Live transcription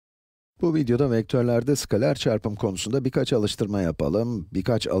Bu videoda vektörlerde skaler çarpım konusunda birkaç alıştırma yapalım,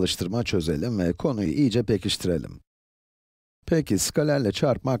 birkaç alıştırma çözelim ve konuyu iyice pekiştirelim. Peki, skalerle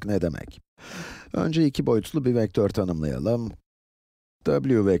çarpmak ne demek? Önce iki boyutlu bir vektör tanımlayalım.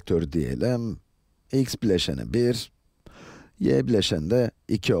 W vektörü diyelim, x bileşeni 1, y bileşeni de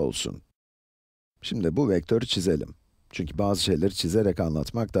 2 olsun. Şimdi bu vektörü çizelim. Çünkü bazı şeyleri çizerek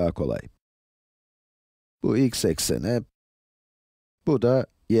anlatmak daha kolay. Bu x ekseni, bu da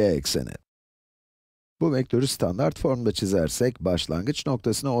y ekseni. Bu vektörü standart formda çizersek, başlangıç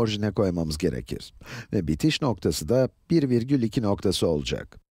noktasını orijine koymamız gerekir. Ve bitiş noktası da 1,2 noktası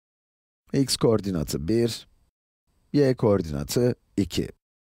olacak. X koordinatı 1, y koordinatı 2.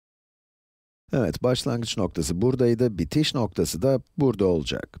 Evet, başlangıç noktası buradaydı, bitiş noktası da burada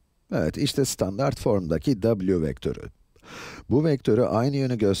olacak. Evet, işte standart formdaki w vektörü. Bu vektörü aynı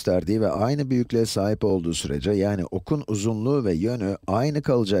yönü gösterdiği ve aynı büyüklüğe sahip olduğu sürece, yani okun uzunluğu ve yönü aynı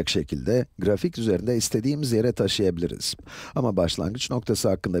kalacak şekilde, grafik üzerinde istediğimiz yere taşıyabiliriz. Ama başlangıç noktası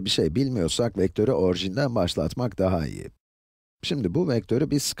hakkında bir şey bilmiyorsak, vektörü orijinden başlatmak daha iyi. Şimdi bu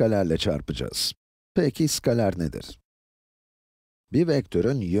vektörü bir skalerle çarpacağız. Peki, skaler nedir? Bir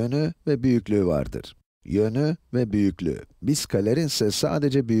vektörün yönü ve büyüklüğü vardır. Yönü ve büyüklüğü. Bir skalerin ise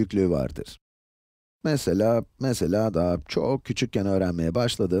sadece büyüklüğü vardır. Mesela daha çok küçükken öğrenmeye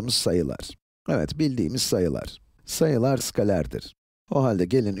başladığımız sayılar. Evet, bildiğimiz sayılar. Sayılar skalerdir. O halde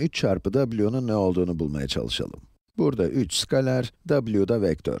gelin 3 çarpı w'nun ne olduğunu bulmaya çalışalım. Burada 3 skaler, w da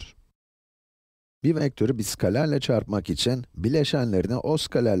vektör. Bir vektörü bir skalerle çarpmak için, bileşenlerini o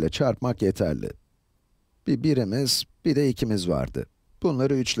skalerle çarpmak yeterli. Bir birimiz, bir de 2'miz vardı.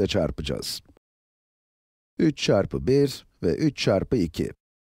 Bunları 3 ile çarpacağız. 3 çarpı 1 ve 3 çarpı 2.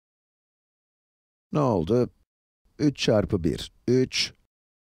 Ne oldu? 3 çarpı 1, 3.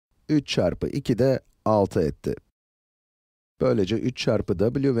 3 çarpı 2 de 6 etti. Böylece 3 çarpı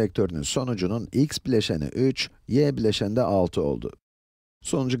w vektörünün sonucunun x bileşeni 3, y bileşeni de 6 oldu.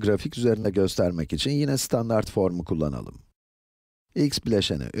 Sonucu grafik üzerinde göstermek için yine standart formu kullanalım. X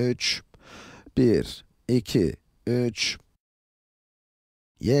bileşeni 3, 1, 2, 3,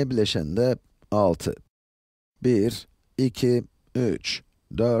 y bileşeni de 6. 1, 2, 3,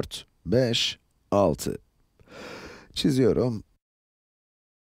 4, 5, 6. Çiziyorum.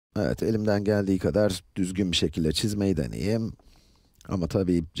 Evet, elimden geldiği kadar düzgün bir şekilde çizmeyi deneyeyim. Ama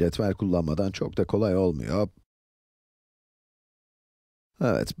tabii cetvel kullanmadan çok da kolay olmuyor.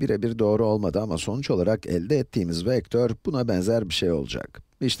 Evet, birebir doğru olmadı ama sonuç olarak elde ettiğimiz vektör buna benzer bir şey olacak.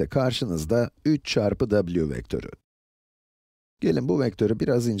 İşte karşınızda 3 çarpı w vektörü. Gelin bu vektörü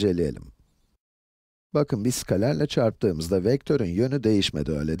biraz inceleyelim. Bakın, bir skalerle çarptığımızda vektörün yönü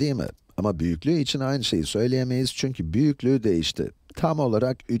değişmedi, öyle değil mi? Ama büyüklüğü için aynı şeyi söyleyemeyiz çünkü büyüklüğü değişti. Tam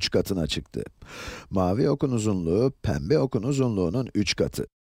olarak 3 katına çıktı. Mavi okun uzunluğu, pembe okun uzunluğunun 3 katı.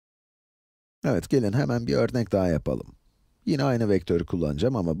 Evet, gelin hemen bir örnek daha yapalım. Yine aynı vektörü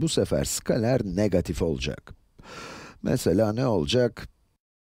kullanacağım ama bu sefer skaler negatif olacak. Mesela ne olacak?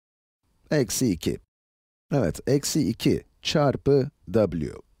 Eksi 2. Evet, eksi 2 çarpı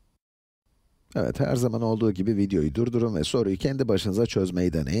w. Evet, her zaman olduğu gibi videoyu durdurun ve soruyu kendi başınıza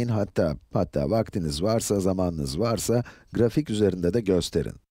çözmeyi deneyin. Hatta vaktiniz varsa, zamanınız varsa, grafik üzerinde de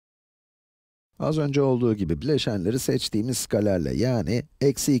gösterin. Az önce olduğu gibi bileşenleri seçtiğimiz skalerle, yani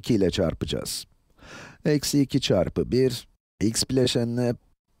eksi 2 ile çarpacağız. Eksi 2 çarpı 1, x bileşenini,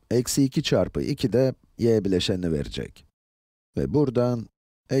 eksi 2 çarpı 2 de y bileşenini verecek. Ve buradan,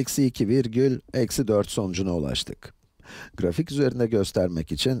 eksi 2 virgül, eksi 4 sonucuna ulaştık. Grafik üzerinde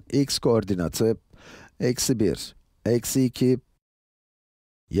göstermek için x koordinatı, eksi 1, eksi 2,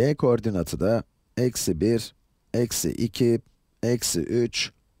 y koordinatı da, eksi 1, eksi 2, eksi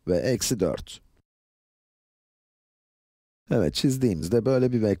 3 ve eksi 4. Evet, çizdiğimizde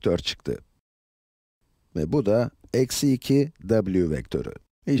böyle bir vektör çıktı. Ve bu da, eksi 2 w vektörü.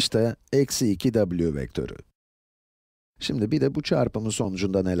 İşte, eksi 2 w vektörü. Şimdi bir de bu çarpımın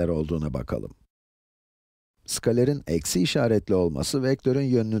sonucunda neler olduğuna bakalım. Skalerin eksi işaretli olması vektörün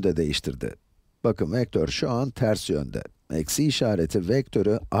yönünü de değiştirdi. Bakın, vektör şu an ters yönde. Eksi işareti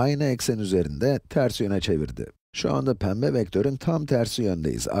vektörü aynı eksen üzerinde ters yöne çevirdi. Şu anda pembe vektörün tam tersi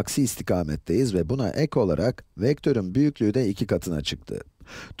yöndeyiz, aksi istikametteyiz ve buna ek olarak vektörün büyüklüğü de 2 katına çıktı.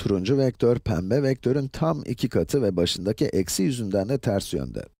 Turuncu vektör, pembe vektörün tam 2 katı ve başındaki eksi yüzünden de ters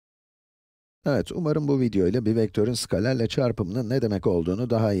yönde. Evet, umarım bu video ile bir vektörün skalerle çarpımının ne demek olduğunu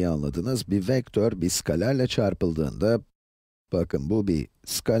daha iyi anladınız. Bir vektör, bir skalerle çarpıldığında, bakın bu bir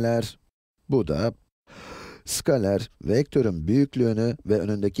skaler, bu da skaler, vektörün büyüklüğünü ve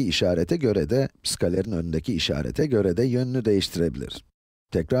önündeki işarete göre de, skalerin önündeki işarete göre de yönünü değiştirebilir.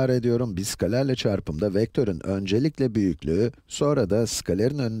 Tekrar ediyorum, bir skalerle çarpımda vektörün öncelikle büyüklüğü, sonra da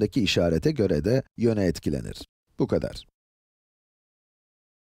skalerin önündeki işarete göre de yöne etkilenir. Bu kadar.